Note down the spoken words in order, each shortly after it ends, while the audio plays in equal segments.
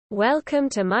Welcome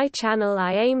to my channel.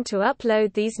 I aim to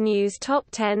upload these news top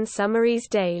 10 summaries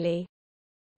daily.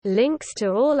 Links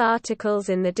to all articles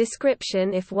in the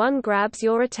description if one grabs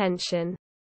your attention.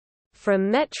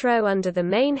 From Metro under the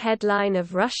main headline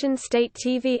of Russian state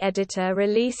TV editor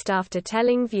released after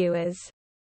telling viewers,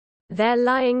 "They're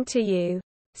lying to you."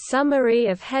 Summary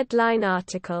of headline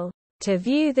article. To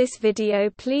view this video,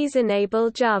 please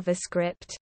enable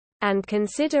JavaScript. And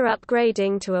consider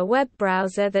upgrading to a web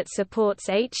browser that supports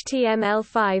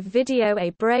HTML5 video.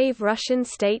 A brave Russian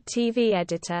state TV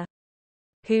editor,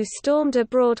 who stormed a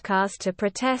broadcast to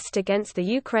protest against the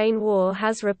Ukraine war,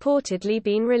 has reportedly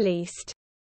been released.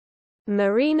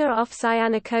 Marina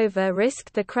Ovsyannikova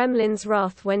risked the Kremlin's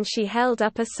wrath when she held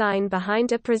up a sign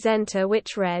behind a presenter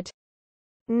which read,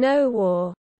 "No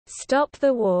war. Stop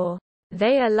the war.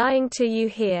 They are lying to you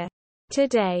here."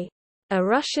 Today, a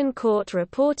Russian court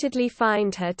reportedly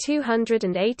fined her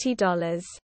 $280,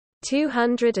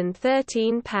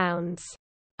 £213,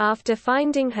 after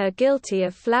finding her guilty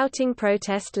of flouting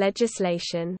protest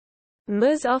legislation.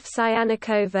 Ms.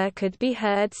 Ovsyannikova could be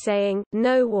heard saying,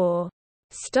 "No war.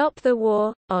 Stop the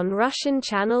war," on Russian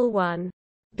Channel 1,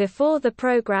 before the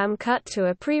program cut to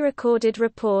a pre-recorded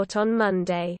report on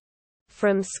Monday.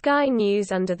 From Sky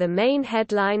News under the main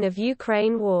headline of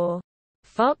Ukraine war.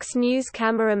 Fox News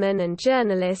cameraman and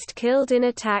journalist killed in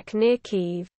attack near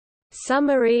Kyiv.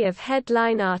 Summary of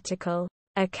headline article.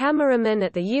 A cameraman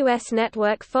at the U.S.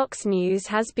 network Fox News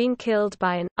has been killed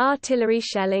by an artillery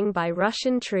shelling by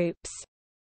Russian troops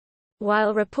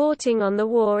while reporting on the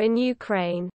war in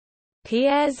Ukraine.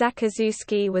 Pierre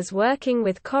Zakrzewski was working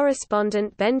with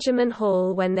correspondent Benjamin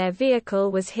Hall when their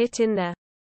vehicle was hit in the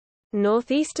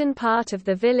northeastern part of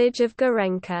the village of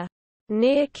Gorenka,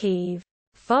 near Kyiv.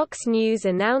 Fox News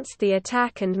announced the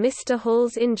attack and Mr.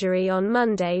 Hall's injury on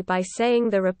Monday by saying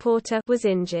the reporter was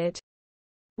injured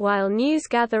while news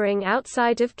gathering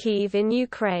outside of Kyiv in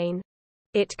Ukraine.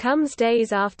 It comes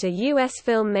days after U.S.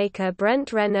 filmmaker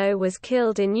Brent Renault was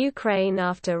killed in Ukraine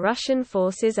after Russian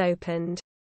forces opened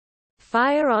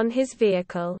fire on his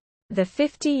vehicle. The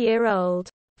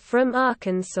 50-year-old, from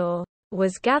Arkansas,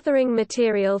 was gathering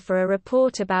material for a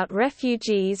report about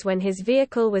refugees when his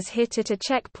vehicle was hit at a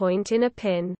checkpoint in a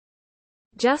pin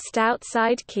just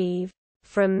outside Kyiv.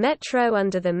 From Metro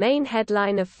under the main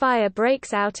headline of Fire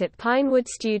breaks out at Pinewood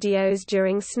Studios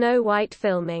during Snow White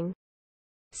filming.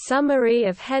 Summary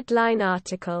of headline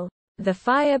article. The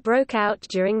fire broke out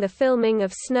during the filming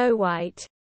of Snow White.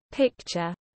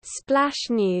 Picture. Splash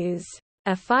News.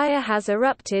 A fire has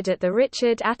erupted at the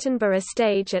Richard Attenborough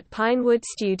stage at Pinewood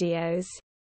Studios.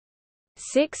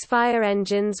 6 fire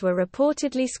engines were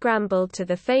reportedly scrambled to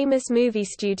the famous movie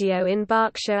studio in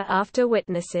Berkshire after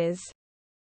witnesses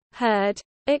heard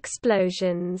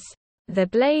explosions. The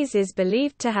blaze is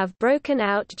believed to have broken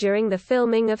out during the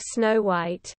filming of Snow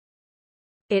White.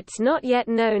 It's not yet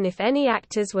known if any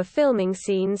actors were filming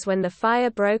scenes when the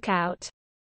fire broke out.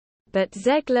 But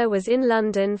Zegler was in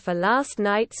London for last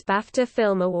night's BAFTA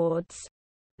Film Awards.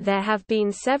 There have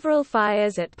been several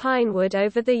fires at Pinewood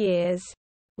over the years,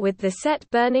 with the set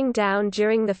burning down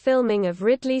during the filming of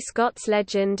Ridley Scott's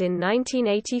Legend in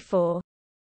 1984.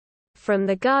 From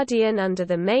The Guardian under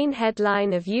the main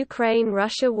headline of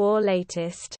Ukraine-Russia war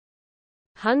latest.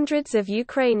 Hundreds of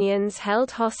Ukrainians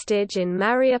held hostage in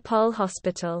Mariupol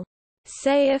hospital,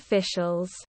 say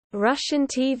officials. Russian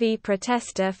TV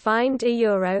protester fined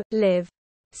 €1, live.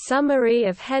 Summary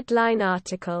of headline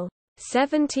article.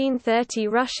 1730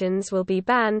 Russians will be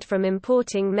banned from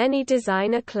importing many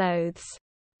designer clothes,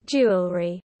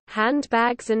 jewelry,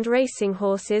 handbags and racing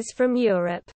horses from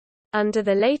Europe, under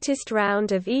the latest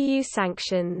round of EU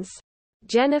sanctions.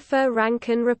 Jennifer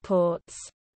Rankin reports.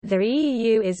 The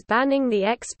EU is banning the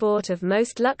export of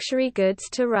most luxury goods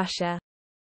to Russia,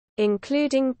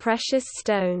 including precious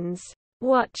stones,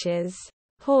 watches,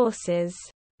 horses,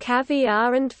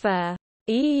 caviar and fur.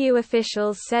 EU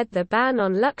officials said the ban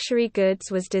on luxury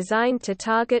goods was designed to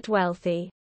target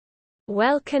wealthy,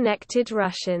 well-connected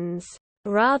Russians,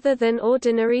 rather than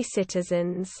ordinary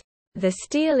citizens. The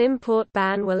steel import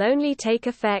ban will only take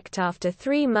effect after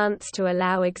 3 months to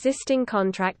allow existing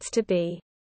contracts to be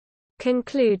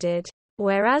concluded,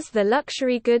 whereas the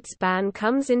luxury goods ban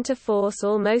comes into force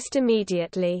almost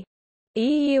immediately.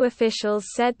 EU officials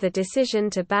said the decision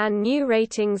to ban new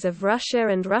ratings of Russia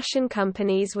and Russian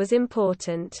companies was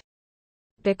important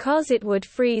because it would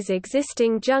freeze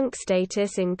existing junk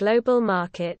status in global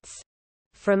markets.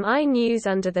 From iNews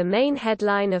under the main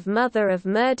headline of Mother of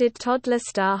Murdered Toddler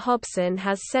Star Hobson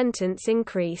has sentence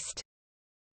increased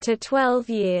to 12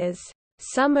 years.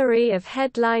 Summary of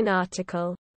headline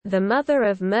article. The mother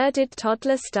of murdered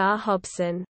toddler Star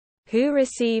Hobson, who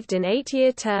received an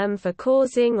 8-year term for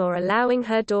causing or allowing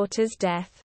her daughter's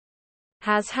death,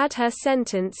 has had her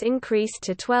sentence increased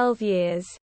to 12 years.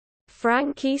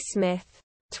 Frankie Smith,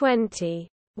 20,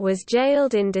 was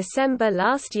jailed in December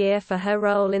last year for her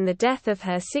role in the death of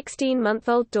her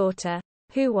 16-month-old daughter,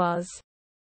 who was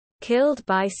killed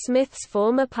by Smith's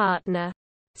former partner,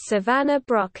 Savannah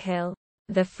Brockhill.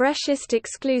 The freshest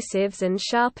exclusives and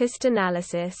sharpest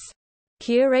analysis,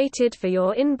 curated for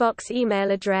your inbox.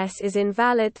 Email address is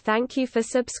invalid. Thank you for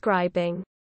subscribing.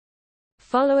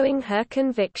 Following her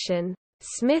conviction,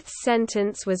 Smith's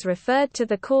sentence was referred to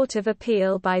the Court of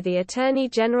Appeal by the Attorney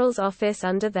General's office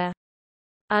under the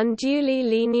unduly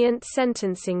lenient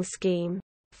sentencing scheme.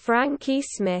 Frankie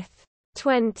Smith,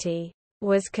 20,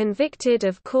 was convicted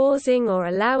of causing or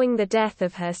allowing the death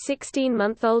of her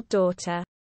 16-month-old daughter.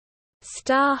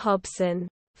 Star Hobson.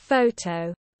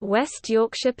 Photo. West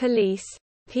Yorkshire Police,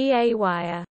 PA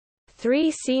Wire.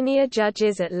 3 senior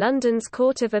judges at London's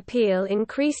Court of Appeal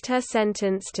increased her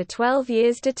sentence to 12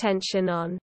 years detention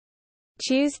on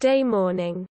Tuesday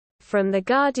morning. From The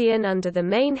Guardian, under the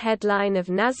main headline of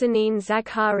Nazanin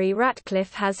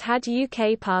Zaghari-Ratcliffe has had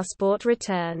UK passport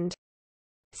returned.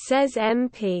 Says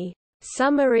MP.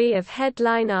 Summary of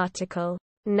headline article.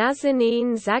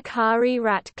 Nazanin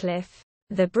Zaghari-Ratcliffe,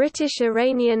 the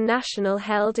British-Iranian national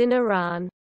held in Iran,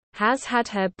 has had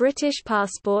her British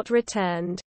passport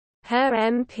returned. Her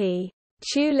MP,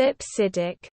 Tulip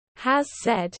Siddiq, has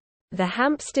said. The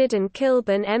Hampstead and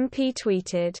Kilburn MP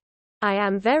tweeted, "I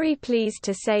am very pleased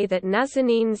to say that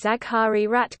Nazanin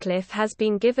Zaghari-Ratcliffe has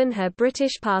been given her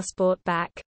British passport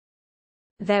back."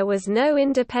 There was no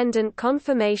independent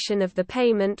confirmation of the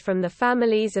payment from the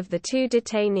families of the 2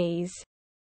 detainees,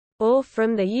 or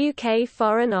from the UK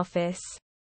Foreign Office.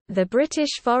 The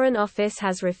British Foreign Office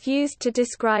has refused to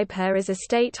describe her as a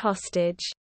state hostage,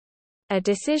 a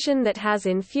decision that has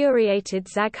infuriated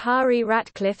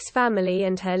Zaghari-Ratcliffe's family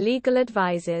and her legal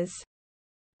advisors.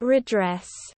 Redress.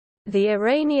 The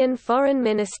Iranian foreign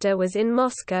minister was in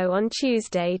Moscow on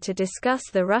Tuesday to discuss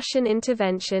the Russian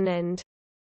intervention and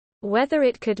whether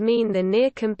it could mean the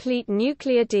near-complete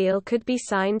nuclear deal could be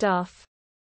signed off.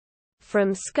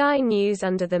 From Sky News,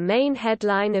 under the main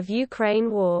headline of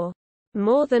Ukraine war,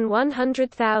 more than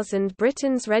 100,000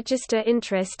 Britons register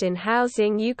interest in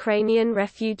housing Ukrainian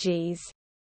refugees.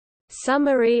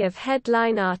 Summary of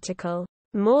headline article.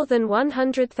 More than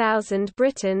 100,000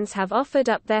 Britons have offered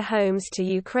up their homes to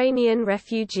Ukrainian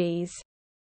refugees.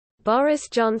 Boris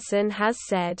Johnson has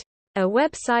said. A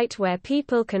website where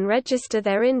people can register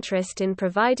their interest in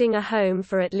providing a home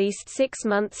for at least 6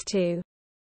 months to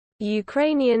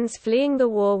Ukrainians fleeing the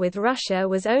war with Russia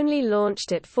was only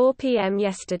launched at 4 p.m.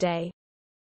 yesterday.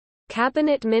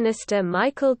 Cabinet Minister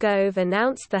Michael Gove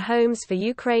announced the Homes for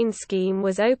Ukraine scheme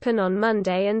was open on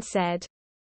Monday and said,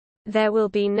 "There will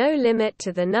be no limit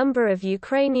to the number of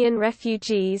Ukrainian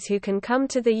refugees who can come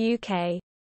to the UK.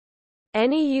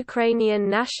 Any Ukrainian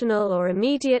national or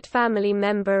immediate family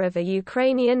member of a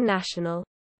Ukrainian national,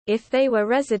 if they were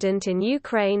resident in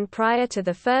Ukraine prior to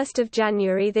the 1st of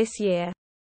January this year,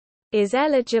 is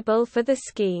eligible for the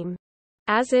scheme.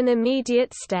 As an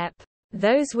immediate step,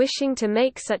 those wishing to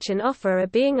make such an offer are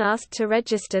being asked to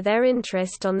register their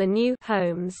interest on the new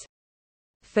Homes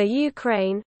for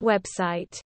Ukraine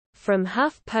website." From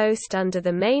HuffPost, under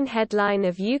the main headline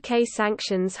of UK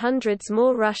sanctions hundreds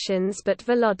more Russians but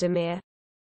Volodymyr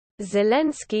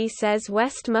Zelensky says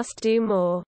West must do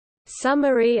more.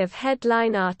 Summary of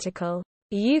headline article.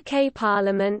 UK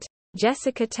Parliament,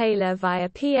 Jessica Taylor via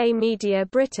PA Media.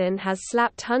 Britain has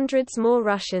slapped hundreds more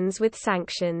Russians with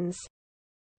sanctions,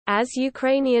 as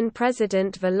Ukrainian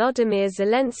President Volodymyr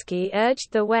Zelensky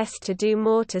urged the West to do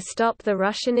more to stop the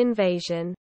Russian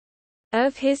invasion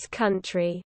of his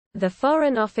country. The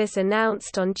Foreign Office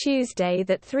announced on Tuesday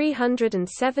that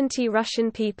 370 Russian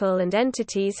people and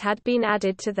entities had been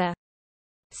added to the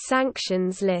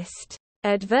sanctions list.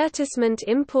 Advertisement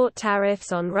import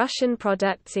tariffs on Russian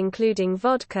products including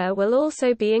vodka will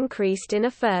also be increased in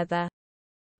a further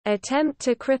attempt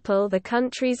to cripple the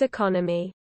country's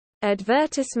economy.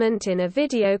 Advertisement in a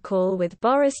video call with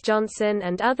Boris Johnson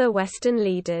and other Western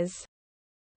leaders.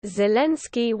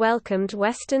 Zelensky welcomed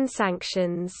Western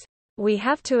sanctions. "We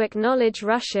have to acknowledge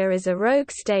Russia is a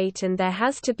rogue state and there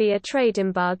has to be a trade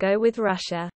embargo with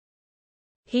Russia,"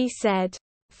 he said.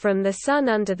 From The Sun,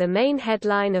 under the main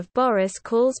headline of Boris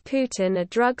calls Putin a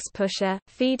drugs pusher,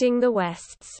 feeding the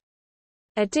West's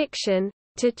addiction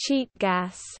to cheap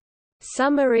gas.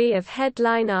 Summary of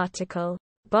headline article.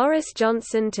 Boris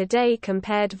Johnson today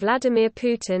compared Vladimir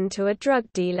Putin to a drug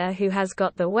dealer who has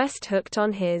got the West hooked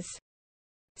on his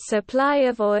supply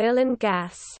of oil and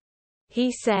gas. He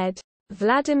said,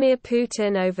 Vladimir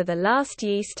Putin over the last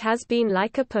yeast has been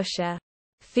like a pusher,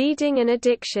 feeding an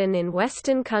addiction in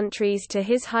Western countries to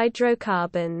his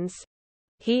hydrocarbons.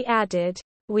 He added,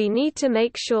 "We need to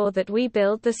make sure that we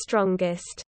build the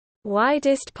strongest,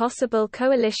 widest possible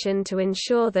coalition to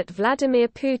ensure that Vladimir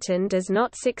Putin does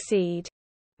not succeed.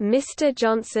 Mr.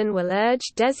 Johnson will urge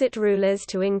desert rulers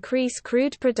to increase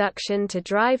crude production to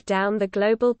drive down the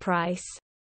global price."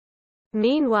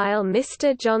 Meanwhile,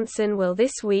 Mr. Johnson will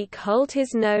this week hold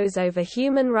his nose over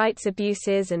human rights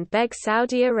abuses and beg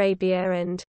Saudi Arabia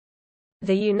and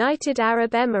the United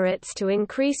Arab Emirates to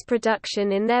increase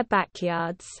production in their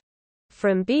backyards.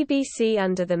 From BBC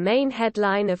under the main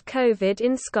headline of COVID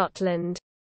in Scotland.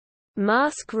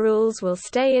 Mask rules will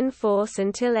stay in force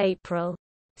until April.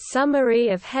 Summary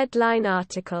of headline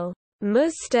article.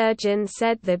 Ms. Sturgeon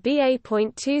said the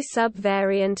BA.2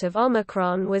 subvariant of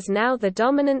Omicron was now the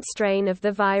dominant strain of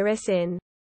the virus in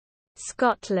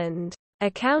Scotland,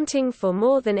 accounting for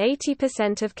more than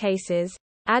 80% of cases,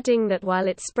 adding that while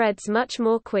it spreads much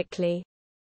more quickly,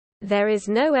 there is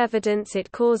no evidence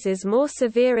it causes more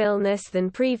severe illness than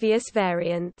previous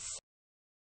variants.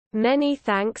 Many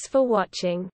thanks for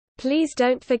watching. Please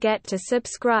don't forget to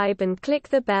subscribe and click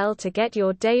the bell to get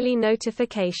your daily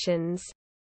notifications.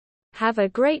 Have a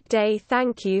great day.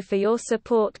 Thank you for your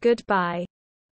support. Goodbye.